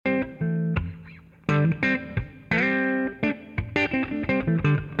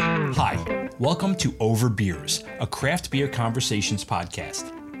Welcome to Over Beers, a craft beer conversations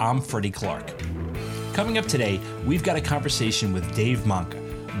podcast. I'm Freddie Clark. Coming up today, we've got a conversation with Dave Manka,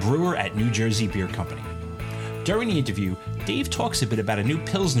 brewer at New Jersey Beer Company. During the interview, Dave talks a bit about a new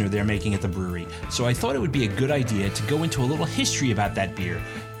Pilsner they're making at the brewery, so I thought it would be a good idea to go into a little history about that beer,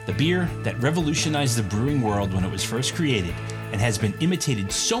 the beer that revolutionized the brewing world when it was first created and has been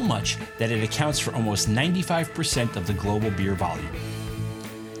imitated so much that it accounts for almost 95% of the global beer volume.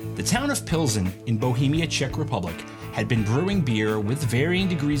 The town of Pilsen in Bohemia, Czech Republic, had been brewing beer with varying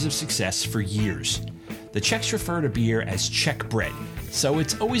degrees of success for years. The Czechs refer to beer as Czech bread, so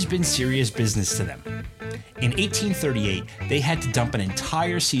it's always been serious business to them. In 1838, they had to dump an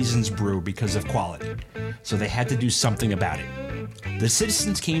entire season's brew because of quality, so they had to do something about it. The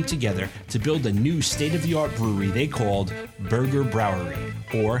citizens came together to build a new state-of-the-art brewery they called Bürger Brauerei,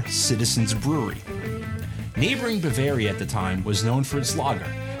 or Citizens Brewery. Neighboring Bavaria at the time was known for its lager,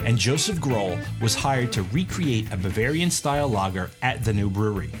 and Joseph Groll was hired to recreate a Bavarian-style lager at the new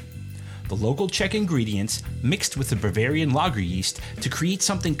brewery. The local Czech ingredients mixed with the Bavarian lager yeast to create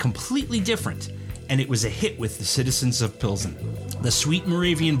something completely different, and it was a hit with the citizens of Pilsen. The sweet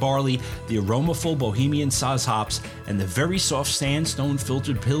Moravian barley, the aromaful Bohemian Saaz hops, and the very soft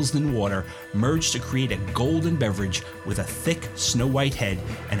sandstone-filtered Pilsner water merged to create a golden beverage with a thick, snow-white head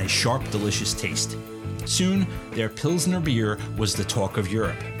and a sharp, delicious taste. Soon, their Pilsner beer was the talk of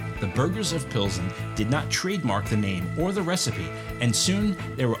Europe. The Burgers of Pilsen did not trademark the name or the recipe, and soon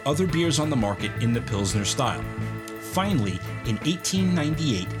there were other beers on the market in the Pilsner style. Finally, in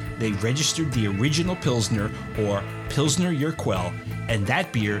 1898, they registered the original Pilsner, or Pilsner Urquell, and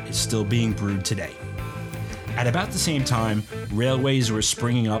that beer is still being brewed today. At about the same time, railways were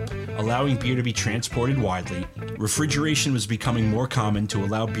springing up, allowing beer to be transported widely, refrigeration was becoming more common to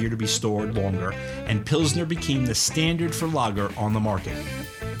allow beer to be stored longer, and Pilsner became the standard for lager on the market.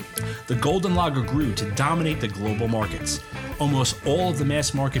 The Golden Lager grew to dominate the global markets. Almost all of the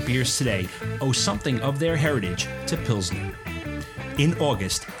mass market beers today owe something of their heritage to Pilsner. In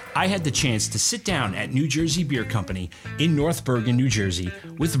August, I had the chance to sit down at New Jersey Beer Company in North Bergen, New Jersey,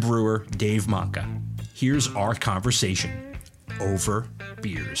 with brewer Dave Manka. Here's our conversation over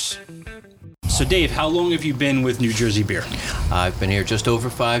beers. So Dave, how long have you been with New Jersey Beer? I've been here just over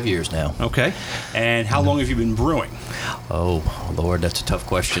 5 years now. Okay. And how long have you been brewing? Oh, Lord, that's a tough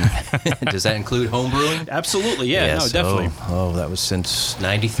question. Does that include home brewing? Absolutely, yeah. Yes. No, definitely. Oh, that was since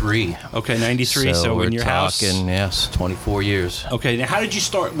 93. Okay, 93, so we're in your house. talking, yes, 24 years. Okay, now how did you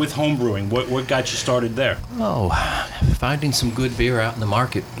start with home brewing? What got you started there? Oh, finding some good beer out in the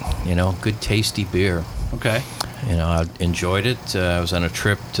market, good tasty beer. Okay. I enjoyed it. I was on a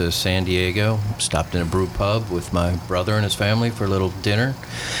trip to San Diego, stopped in a brew pub with my brother and his family for a little dinner.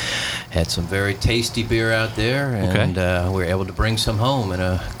 Had some very tasty beer out there, and we were able to bring some home in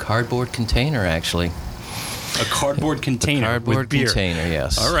a cardboard container, actually. A cardboard container with beer. Container,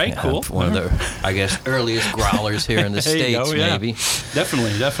 yes. All right, cool. One of the, I guess, earliest growlers here in the States, maybe.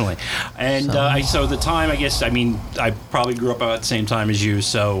 Definitely. And so the time, I probably grew up about the same time as you,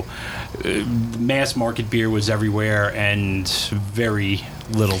 so mass market beer was everywhere and very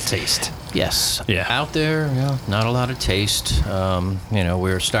little taste. Yes. Yeah. Out there, not a lot of taste.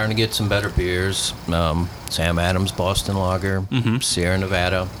 We're starting to get some better beers. Sam Adams Boston Lager, Sierra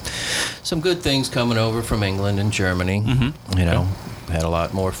Nevada. Some good things coming over from England and Germany. Had a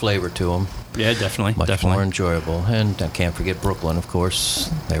lot more flavor to them. Yeah, definitely. Much more enjoyable. And I can't forget Brooklyn, of course.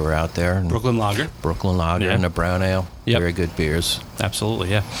 They were out there. Brooklyn Lager. And a brown ale. Yep. Very good beers. Absolutely,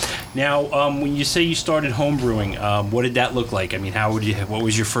 yeah. Now, when you say you started home brewing, what did that look like? I mean, what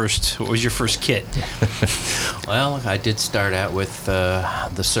was your first kit? Well, I did start out with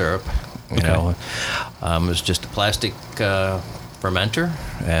the syrup. It was just a plastic fermenter,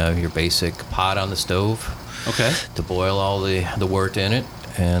 your basic pot on the stove. Okay. To boil all the wort in it,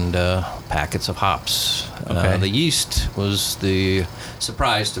 and packets of hops. Okay. The yeast was the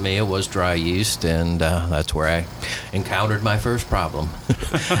surprise to me. It was dry yeast, and that's where I encountered my first problem.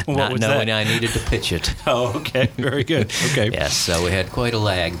 Not knowing I needed to pitch it. Oh, okay. Very good. Okay. Yes, so we had quite a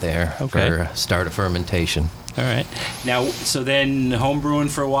lag there for start of fermentation. All right. Now, so then home brewing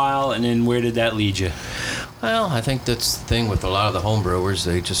for a while, and then where did that lead you? Well, I think that's the thing with a lot of the home brewers.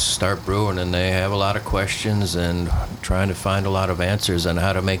 They just start brewing, and they have a lot of questions and trying to find a lot of answers on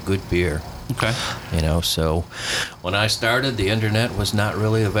how to make good beer. Okay. So when I started, the internet was not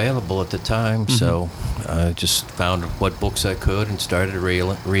really available at the time, so I just found what books I could and started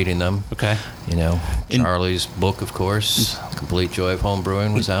reading them. Okay. Charlie's book, of course, Complete Joy of Home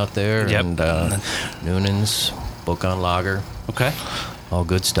Brewing was out there, Yep. and Noonan's book on lager. Okay. all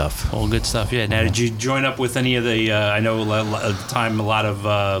good stuff. All good stuff. Yeah. Now, did you join up with any of the? I know at the time a lot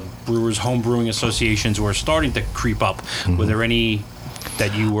of brewers, home brewing associations were starting to creep up. Mm-hmm. Were there any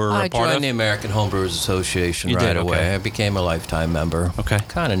that you were a part of? I joined the American Homebrewers Association right away. Okay. I became a lifetime member. Okay.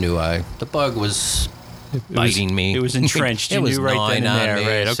 Kind of knew the bug was biting me. It was entrenched. It was knew right then and there.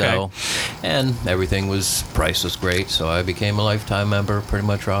 Me, right. Okay. So, and everything price was great. So I became a lifetime member pretty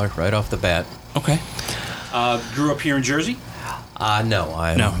much right off the bat. Okay. Grew up here in Jersey? No.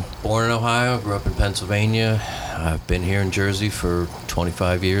 I'm born in Ohio. Grew up in Pennsylvania. I've been here in Jersey for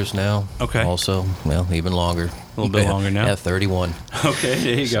 25 years now. Okay. Also, well, even longer. A little bit longer now? Yeah, 31. Okay,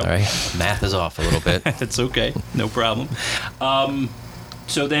 there you go. Sorry, math is off a little bit. That's okay. No problem.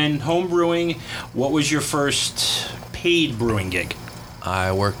 So then, home brewing, what was your first paid brewing gig?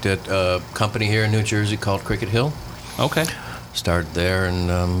 I worked at a company here in New Jersey called Cricket Hill. Okay. Started there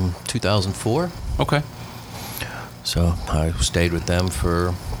in 2004. Okay. So I stayed with them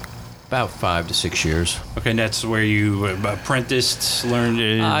for about 5 to 6 years. Okay, and that's where you apprenticed, learned?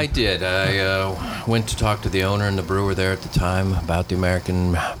 I did. I went to talk to the owner and the brewer there at the time about the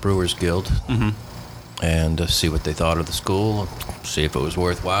American Brewers Guild. Mm-hmm. And see what they thought of the school, see if it was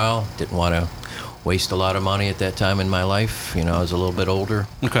worthwhile. Didn't want to waste a lot of money at that time in my life. I was a little bit older.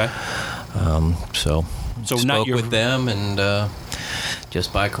 Okay. So spoke with them, and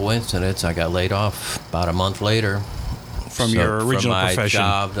just by coincidence, I got laid off about a month later. From your original profession? From my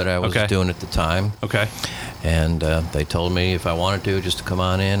job that I was doing at the time. Okay. And they told me if I wanted to, just to come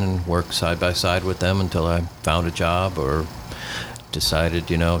on in and work side by side with them until I found a job or decided,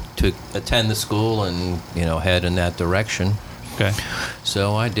 to attend the school and, head in that direction. Okay.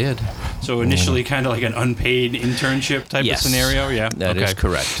 So I did. So initially kind of like an unpaid internship type of scenario? Yeah. That is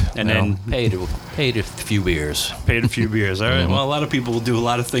correct. And then paid a few beers. Paid a few beers. All right. Mm-hmm. Well, a lot of people will do a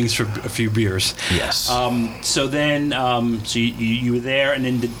lot of things for a few beers. Yes. So then, so you were there, and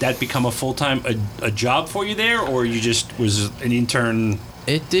then did that become a full-time a job for you there, or you just was an intern?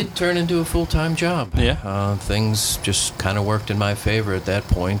 It did turn into a full-time job. Yeah. Things just kind of worked in my favor at that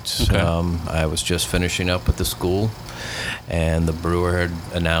point. Okay. I was just finishing up with the school, and the brewer had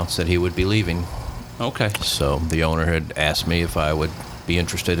announced that he would be leaving. Okay. So the owner had asked me if I would be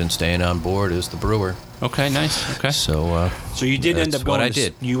interested in staying on board as the brewer. Okay, nice. Okay. So you did end up going. What I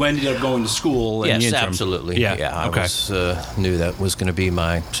did. You ended up going to school. Yes, absolutely. Yeah. I knew that was going to be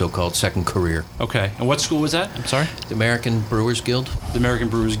my so-called second career. Okay. And what school was that? I'm sorry. The American Brewers Guild. The American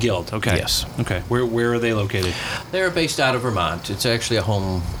Brewers Guild. Okay. Yes. Okay. Where are they located? They're based out of Vermont. It's actually a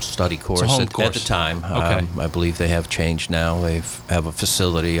home study course, at the time. Okay. I believe they have changed now. They have a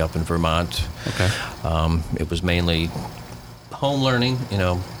facility up in Vermont. Okay. It was mainly home learning.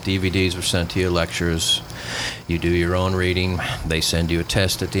 DVDs were sent to you, lectures. You do your own reading. They send you a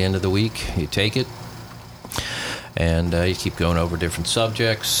test at the end of the week. You take it, and you keep going over different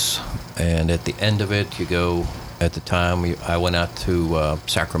subjects. And at the end of it, you go. At the time, I went out to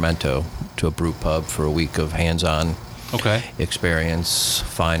Sacramento to a brew pub for a week of hands-on experience,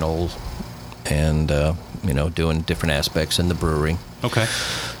 final, and doing different aspects in the brewery. Okay.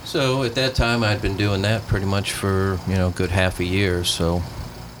 So at that time, I'd been doing that pretty much for a good half a year. So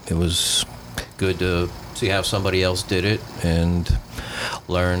it was good to see how somebody else did it and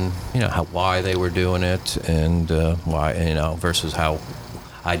learn, why they were doing it and why, versus how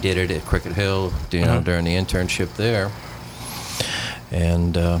I did it at Cricket Hill, during the internship there,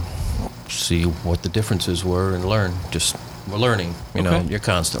 and see what the differences were and learn. We're learning, you're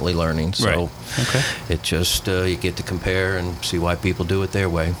constantly learning. So right. Okay. It just, you get to compare and see why people do it their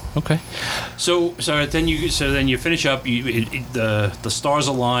way. Okay. So then you finish up, the stars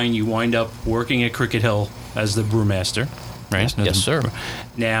align, you wind up working at Cricket Hill as the brewmaster, right? Yes, sir.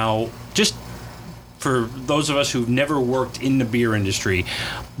 Now, just for those of us who've never worked in the beer industry,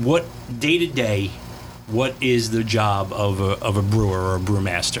 what day to day, what is the job of a brewer or a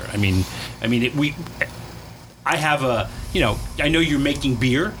brewmaster? I have I know you're making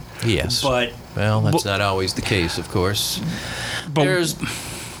beer. Yes. But that's not always the case, of course. But there's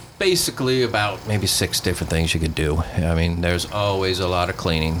basically about maybe 6 different things you could do. There's always a lot of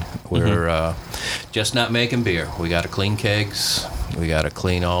cleaning. We're just not making beer. We got to clean kegs. We got to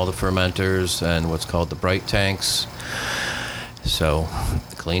clean all the fermenters and what's called the bright tanks. So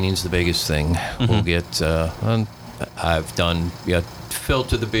cleaning's the biggest thing. We'll get, I've done,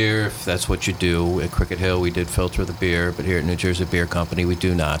 filter the beer if that's what you do. At Cricket Hill, we did filter the beer, but here at New Jersey Beer Company, we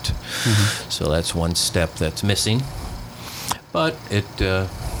do not. So that's one step that's missing. But it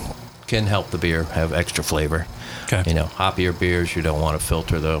can help the beer have extra flavor. Okay. Hoppier beers, you don't want to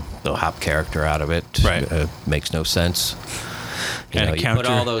filter the hop character out of it. Right. Makes no sense. You put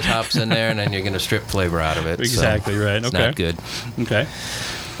all those hops in there, and then you're going to strip flavor out of it. Exactly, so right. It's not good. Okay.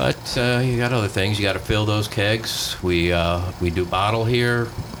 But you got other things. You got to fill those kegs. We do bottle here,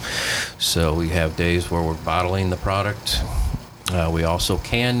 so we have days where we're bottling the product. We also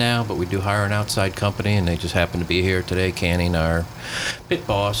can now, but we do hire an outside company, and they just happen to be here today canning our Pit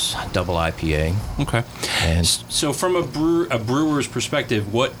Boss Double IPA. Okay. And so from a brewer's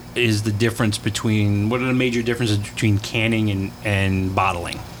perspective, what are the major differences between canning and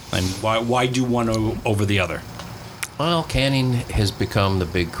bottling? And why do one over the other? Well, canning has become the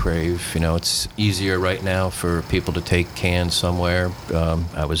big crave. It's easier right now for people to take cans somewhere.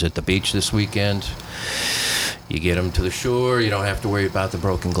 I was at the beach this weekend. You get them to the shore, you don't have to worry about the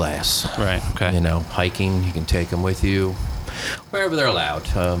broken glass. Right, okay. Hiking, you can take them with you wherever they're allowed.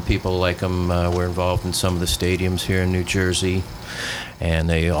 People like them. We're involved in some of the stadiums here in New Jersey, and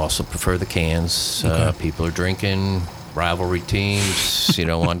they also prefer the cans. Okay. People are drinking. Rivalry teams, you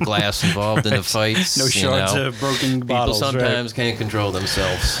don't want glass involved in the fights. No shards of broken bottles. People sometimes can't control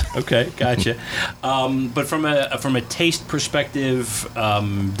themselves. Okay, gotcha. But from a taste perspective,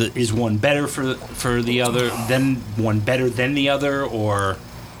 is one better for the other? Then one better than the other, or?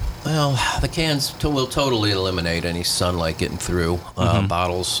 Well, the cans will totally eliminate any sunlight getting through.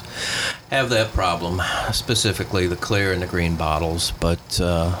 Bottles have that problem, specifically the clear and the green bottles, but.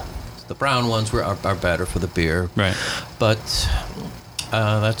 The brown ones are better for the beer. Right. But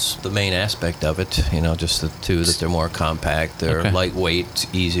that's the main aspect of it, just the two, that they're more compact, they're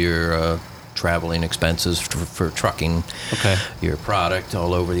lightweight, easier traveling expenses for trucking your product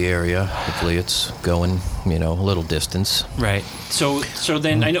all over the area. Hopefully it's going, a little distance. Right. So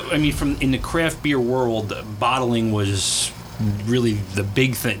then from in the craft beer world, bottling was really the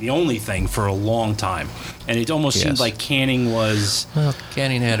big thing, the only thing for a long time. And it almost seemed like canning was... Well,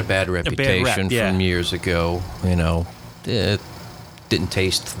 canning had a bad reputation from years ago. It didn't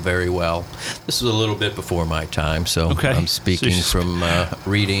taste very well. This was a little bit before my time, so I'm speaking from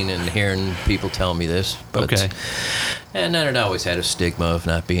reading and hearing people tell me this. But, and then it always had a stigma of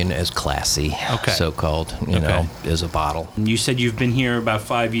not being as classy, so-called, as a bottle. And you said you've been here about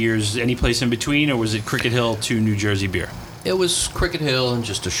 5 years. Any place in between, or was it Cricket Hill to New Jersey Beer? It was Cricket Hill and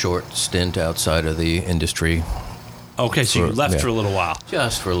just a short stint outside of the industry. Okay, so you left for a little while.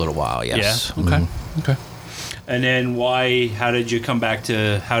 Just for a little while, yes. Yeah. Okay. Okay. And then how did you come back to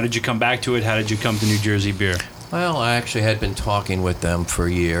it? How did you come to New Jersey Beer? Well, I actually had been talking with them for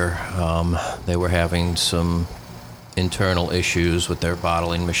a year. They were having some internal issues with their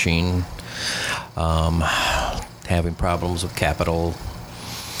bottling machine, having problems with capital.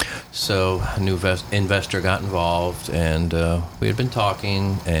 So a new investor got involved, and we had been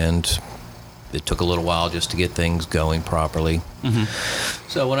talking, and it took a little while just to get things going properly.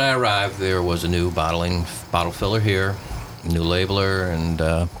 So when I arrived, there was a new bottle filler here, a new labeler,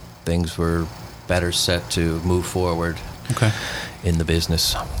 and things were better set to move forward in the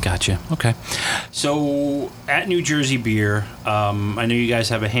business. Gotcha. Okay. So at New Jersey Beer, I know you guys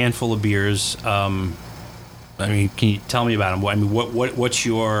have a handful of beers. Can you tell me about them? What's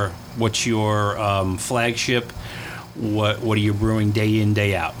your flagship? What are you brewing day in,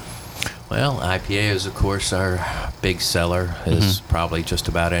 day out? Well, IPA is, of course, our big seller. Is probably just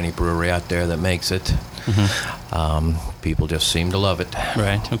about any brewery out there that makes it. People just seem to love it.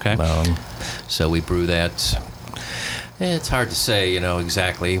 Right. Okay. So we brew that. It's hard to say,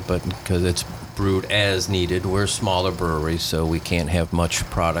 exactly, but because it's brewed as needed. We're a smaller brewery, so we can't have much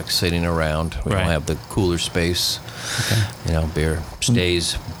product sitting around. We don't have the cooler space. Beer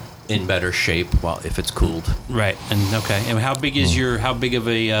stays in better shape if it's cooled. Right. And And how big is how big of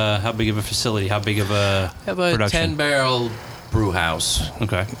a facility? How big of a have a production? 10-barrel brew house.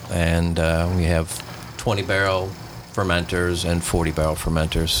 Okay. And we have 20-barrel fermenters and 40-barrel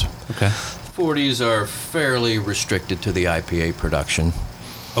fermenters. Okay. 40s are fairly restricted to the IPA production.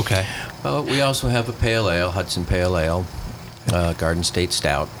 Okay. But we also have a pale ale, Hudson Pale Ale, Garden State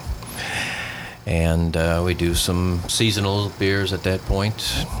Stout. And we do some seasonal beers at that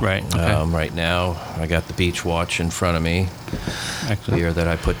point. Right. Okay. Right now, I got the Beach Watch in front of me. Excellent. Beer that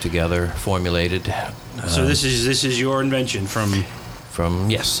I put together, formulated. So this is your invention from...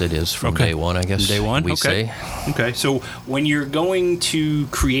 Yes, it is from day one, I guess. Day one? We say. Okay. So when you're going to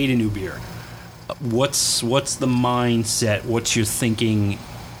create a new beer, what's the mindset? What's your thinking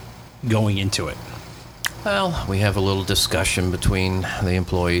going into it? Well, we have a little discussion between the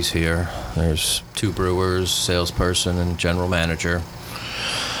employees here. There's 2 brewers, salesperson, and general manager.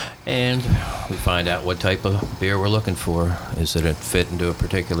 And we find out what type of beer we're looking for. Is it fit into a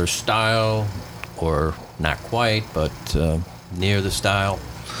particular style, or not quite, but near the style?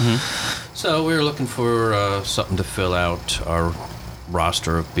 So we were looking for something to fill out our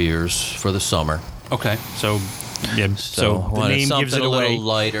roster of beers for the summer. Okay. So the name gives it a away. little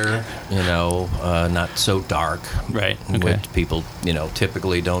lighter, not so dark. Right. Okay. Which people,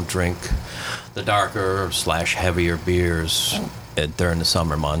 typically don't drink the darker / heavier beers during the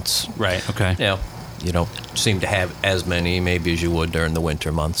summer months. Right. Okay. You don't seem to have as many maybe as you would during the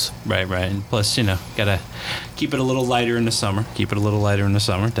winter months. Right. And plus, gotta keep it a little lighter in the summer.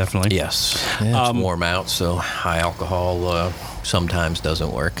 Definitely. Yes. Yeah, it's warm out, so high alcohol sometimes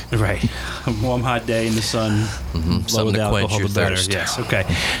doesn't work. Right. A warm, hot day in the sun. Something to quench your thirst. Yes. Okay.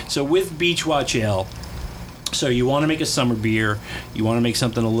 So with Beach Watch Ale, so you want to make a summer beer. You want to make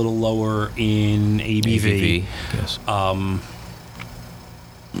something a little lower in ABV. Yes.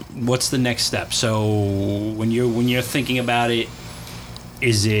 What's the next step? So when you're thinking about it,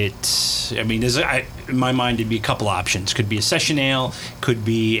 is it? I mean, in my mind, it'd be a couple options. Could be a session ale. Could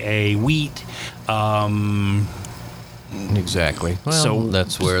be a wheat. Exactly. Well, so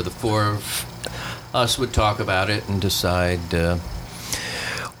that's where the four of us would talk about it and decide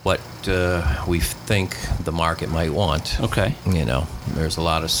what we think the market might want. Okay. There's a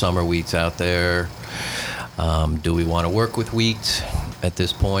lot of summer wheats out there. Do we want to work with wheat at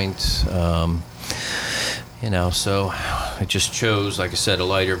this point? So I just chose, like I said, a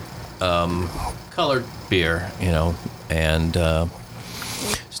lighter colored beer, and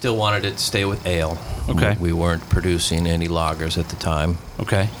still wanted it to stay with ale. Okay. We weren't producing any lagers at the time.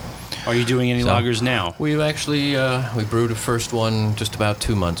 Okay. Are you doing any lagers now? We've actually we brewed a first one just about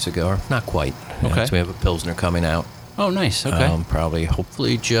 2 months ago, or not quite. Okay. So we have a Pilsner coming out. Oh, nice. Okay.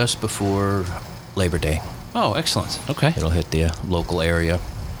 Hopefully just before Labor Day. Oh, excellent. Okay. It'll hit the local area.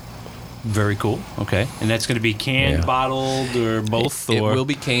 Very cool. Okay. And that's going to be canned, bottled, or both? It will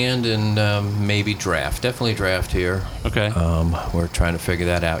be canned and maybe draft. Definitely draft here. Okay. We're trying to figure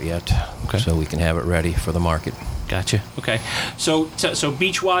that out yet. Okay. So we can have it ready for the market. Gotcha. Okay. So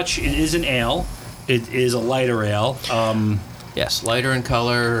Beach Watch, it is an ale. It is a lighter ale. Yes, lighter in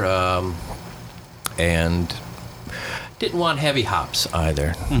color, and didn't want heavy hops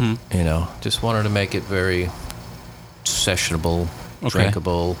either. Mm-hmm. Just wanted to make it very sessionable,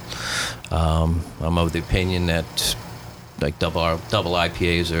 drinkable. I'm of the opinion that like double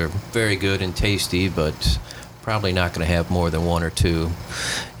IPAs are very good and tasty, but probably not going to have more than one or two,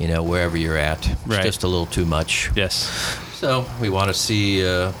 wherever you're at. Right. It's just a little too much. Yes. So we want to see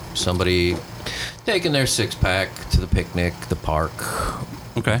somebody taking their six-pack to the picnic, the park,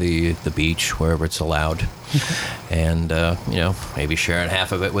 the beach, wherever it's allowed, and maybe sharing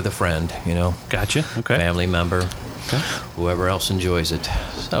half of it with a friend. Gotcha. Okay. Family member, whoever else enjoys it.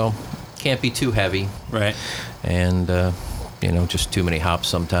 So can't be too heavy. Right. And just too many hops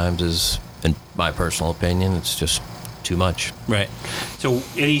sometimes is, in my personal opinion, it's just too much. Right. So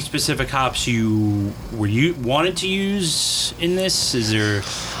any specific hops you wanted to use in this? Is there?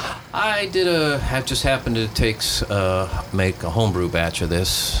 I just happened to make a homebrew batch of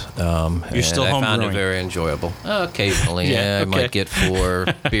this. You're still homebrewing? I found it very enjoyable. Occasionally, I might get 4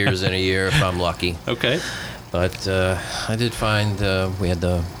 beers in a year if I'm lucky. Okay. But I did find we had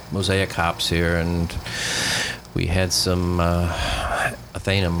the Mosaic hops here, and we had some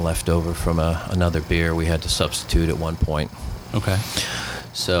Athenum left over from another beer we had to substitute at one point. Okay.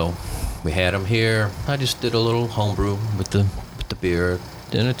 So we had them here. I just did a little homebrew with the beer,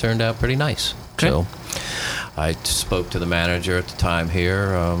 and it turned out pretty nice. Okay. So I spoke to the manager at the time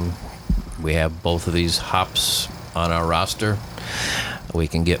here. We have both of these hops on our roster. We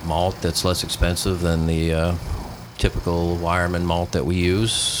can get malt that's less expensive than the typical Wireman malt that we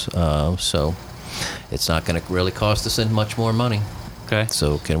use. So it's not going to really cost us much more money. Okay.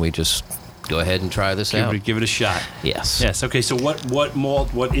 So can we just go ahead and try this out? Give it a shot. Yes. Yes. Okay. So what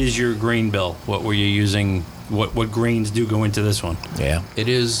malt? What is your grain bill? What were you using? What grains do go into this one? Yeah. It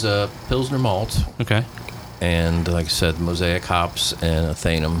is Pilsner malt. Okay. And like I said, Mosaic hops and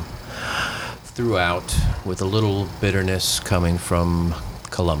Athenum throughout, with a little bitterness coming from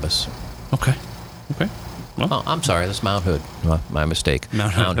Columbus. Okay. Well, oh, I'm sorry, that's Mount Hood. My mistake.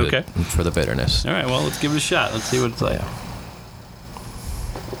 Mount Hood. Okay. For the bitterness. All right. Well, let's give it a shot. Let's see what it's like.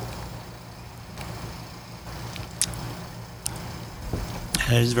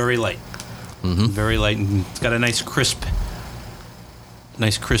 It is very light. Mm-hmm. Very light, and it's got a nice crisp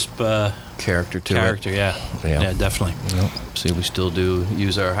character to it. Yeah, definitely. Yep. See, we still do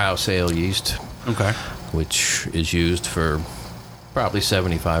use our house ale yeast. Okay. Which is used for probably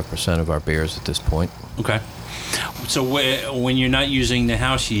 75% of our beers at this point. Okay. So when you're not using the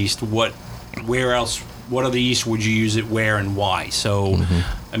house yeast, what other yeast would you use it where and why? So,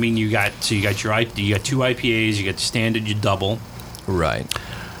 I mean, you got two IPAs, you got the standard, you double. Right.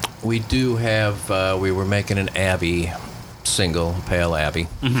 We do have, we were making an Abbey single, Pale Abbey.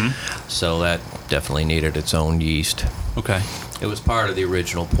 So that definitely needed its own yeast. Okay. It was part of the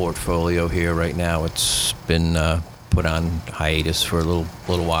original portfolio here. Right now it's been put on hiatus for a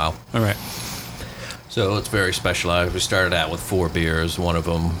little while. All right. So it's very specialized. We started out with 4 beers. One of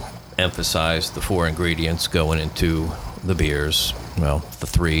them emphasized the 4 ingredients going into the beers. Well, the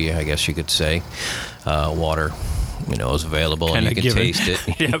 3, I guess you could say. Water, is available Kinda and you can given. taste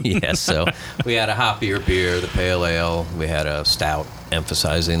it. Yep. Yes, so we had a hoppier beer, the Pale Ale. We had a stout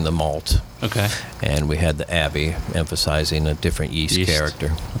emphasizing the malt. Okay. And we had the Abbey emphasizing a different yeast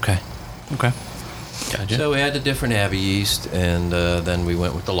character. Okay. Gotcha. So we had the different Abbey yeast, and then we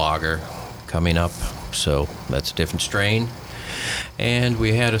went with the lager coming up. So that's a different strain. And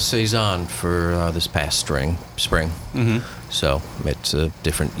we had a Saison for this past spring. So it's a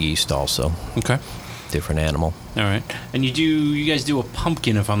different yeast also. Okay. Different animal. All right. And you guys do a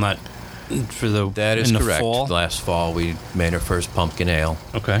pumpkin, if I'm not, for the That is in the correct. fall? Last fall we made our first pumpkin ale.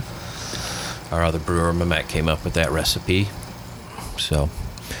 Okay. Our other brewer, Mamet, came up with that recipe. So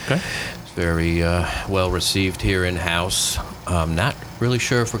Okay. it's very well received here in-house. I'm not really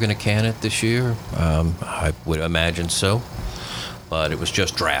sure if we're going to can it this year. I would imagine so. But it was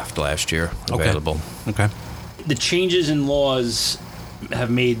just draft last year available. Okay. The changes in laws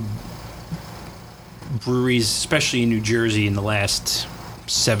have made breweries, especially in New Jersey, in the last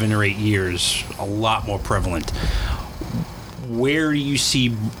 7 or 8 years, a lot more prevalent. Where do you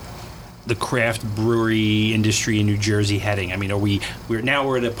see the craft brewery industry in New Jersey heading? I mean,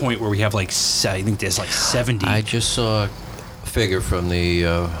 we're at a point where we have I think there's 70. I just saw a figure from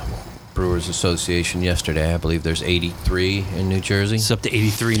the Brewers Association yesterday. I believe there's 83 in New Jersey. It's up to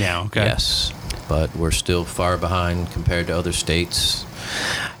 83 now. Okay. Yes, but we're still far behind compared to other states.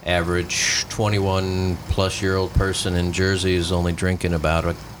 Average 21-plus-year-old person in Jersey is only drinking about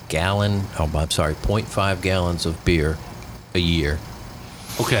 0.5 gallons of beer a year.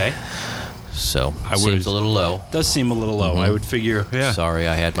 Okay. So seems a little low. Does seem a little low. I would figure. Yeah. Sorry,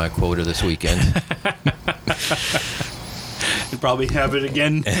 I had my quota this weekend. You'll probably have it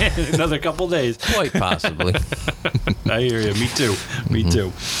again in another couple days. Quite possibly. I hear you. Me too. Me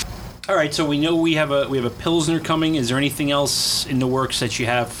too. All right. So we know we have a Pilsner coming. Is there anything else in the works that you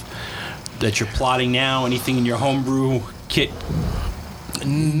have that you're plotting now? Anything in your homebrew kit?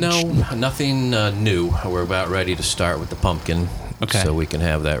 No, nothing new. We're about ready to start with the pumpkin. Okay. So we can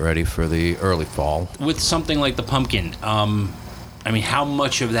have that ready for the early fall. With something like the pumpkin, how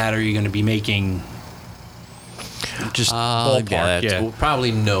much of that are you going to be making? Just ballpark, We'll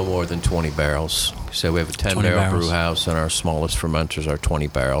probably no more than 20 barrels. So we have a 10-barrel brew house, and our smallest fermenters are 20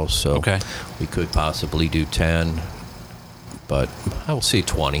 barrels. So we could possibly do 10, but I will see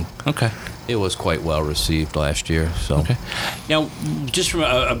 20. Okay. It was quite well received last year. So okay. Now, just from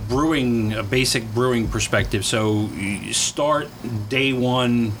a basic brewing perspective, so you start day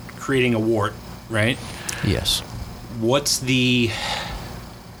one creating a wort, right? Yes. What's the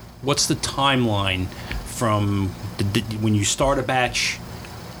timeline from when you start a batch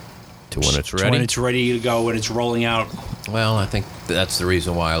to when it's ready? To when it's ready to go, when it's rolling out? Well, I think that's the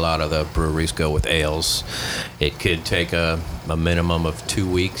reason why a lot of the breweries go with ales. It could take a minimum of 2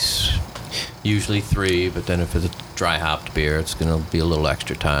 weeks, usually 3, but then if it's a dry hopped beer, it's going to be a little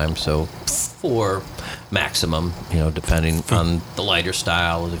extra time. So 4 maximum, depending on the lighter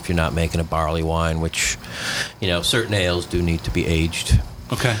style, if you're not making a barley wine, which, certain ales do need to be aged.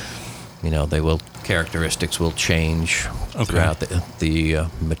 Okay. Characteristics will change throughout the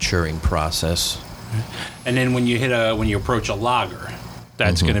maturing process. And then when you approach a lager,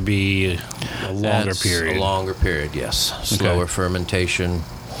 that's going to be a longer period. A longer period, yes. Slower fermentation,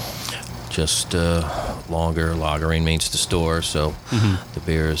 just longer. Lagering means to store, so the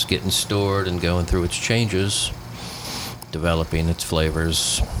beer is getting stored and going through its changes, developing its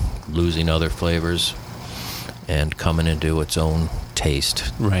flavors, losing other flavors, and coming into its own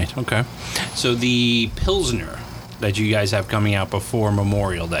taste. Right. Okay. So the Pilsner that you guys have coming out before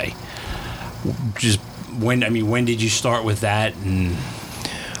Memorial Day, when did you start with that? And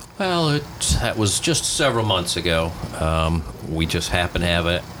well, that was just several months ago. We just happened to have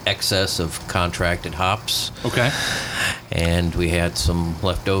an excess of contracted hops. Okay. And we had some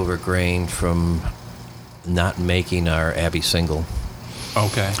leftover grain from not making our Abbey single.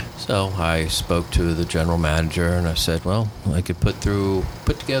 Okay. So I spoke to the general manager and I said, well, I could put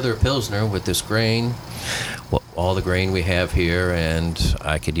together a Pilsner with this grain, all the grain we have here, and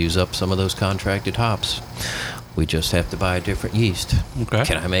I could use up some of those contracted hops. We just have to buy a different yeast. Okay.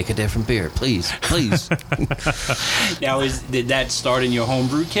 Can I make a different beer? Please. Now, did that start in your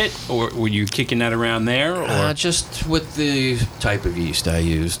homebrew kit, or were you kicking that around there? Or Just with the type of yeast I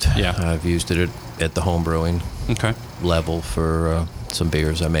used. Yeah. I've used it at the home brewing level for some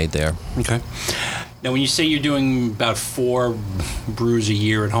beers I made there. Okay. Now, when you say you're doing about 4 brews a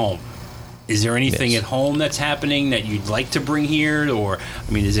year at home, is there anything at home that's happening that you'd like to bring here, or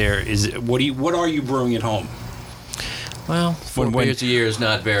I mean, what are you brewing at home? Well, 4 beers a year is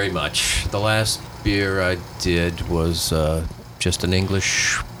not very much. The last beer I did was just an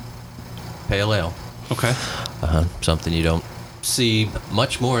English pale ale. Okay. Something you don't see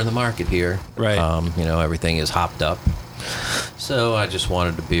much more in the market here. Right. Everything is hopped up. So I just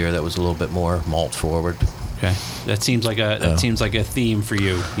wanted a beer that was a little bit more malt forward. Okay. That seems like a theme for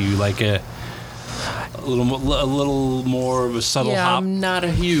you. You like a little more of a subtle hop. I'm not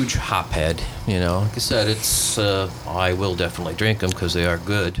a huge hop head. Like I said, it's I will definitely drink them because they are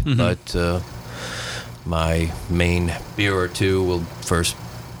good. Mm-hmm. But my main beer or two will first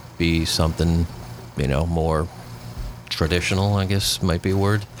be something, more traditional, I guess might be a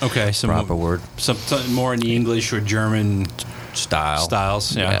word. Okay, proper word. Something more in the English or German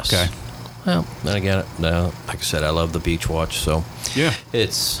styles. Yeah. Yes. Okay. Well, then again, like I said, I love the Beach Watch, so yeah,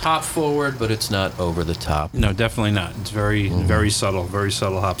 it's hop forward, but it's not over the top. No, definitely not. It's very subtle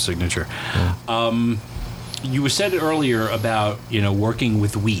hop signature. Mm. You said earlier about working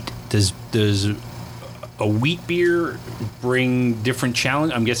with wheat. Does a wheat beer bring different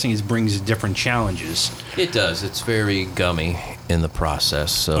challenge? I'm guessing it brings different challenges. It does. It's very gummy in the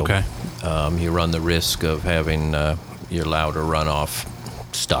process, so okay. You run the risk of having your lauter runoff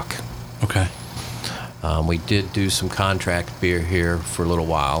stuck. Okay. We did do some contract beer here for a little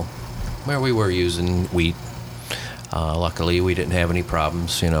while where we were using wheat. Luckily, we didn't have any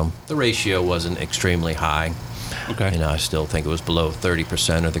problems. The ratio wasn't extremely high. Okay. I still think it was below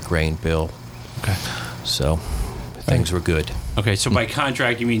 30% of the grain bill. Okay. So things were good. Okay, so by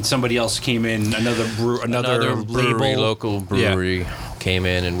contract, you mean somebody else came in, another brewery, local brewery came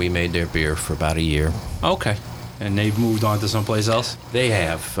in, and we made their beer for about a year. Okay. And they've moved on to someplace else? They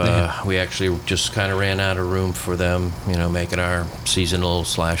have. We actually just kind of ran out of room for them, making our seasonal /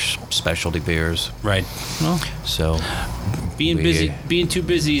 specialty beers. Right. Well, so being too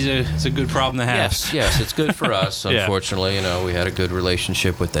busy is a good problem to have. Yes, it's good for us. Unfortunately, we had a good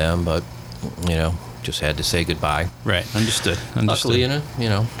relationship with them, but just had to say goodbye. Right. Understood. Luckily,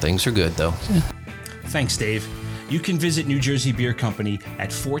 things are good though. Thanks, Dave. You can visit New Jersey Beer Company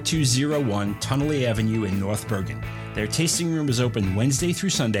at 4201 Tunnelly Avenue in North Bergen. Their tasting room is open Wednesday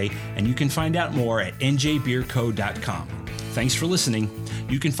through Sunday, and you can find out more at njbeerco.com. Thanks for listening.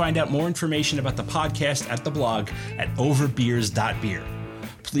 You can find out more information about the podcast at the blog at overbeers.beer.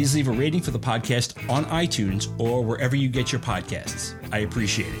 Please leave a rating for the podcast on iTunes or wherever you get your podcasts. I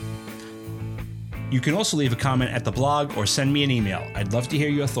appreciate it. You can also leave a comment at the blog or send me an email. I'd love to hear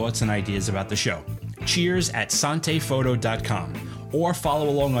your thoughts and ideas about the show. Cheers at santefoto.com or follow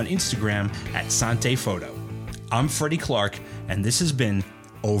along on Instagram at santefoto. I'm Freddie Clark, and this has been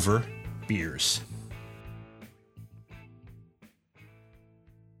Over Beers.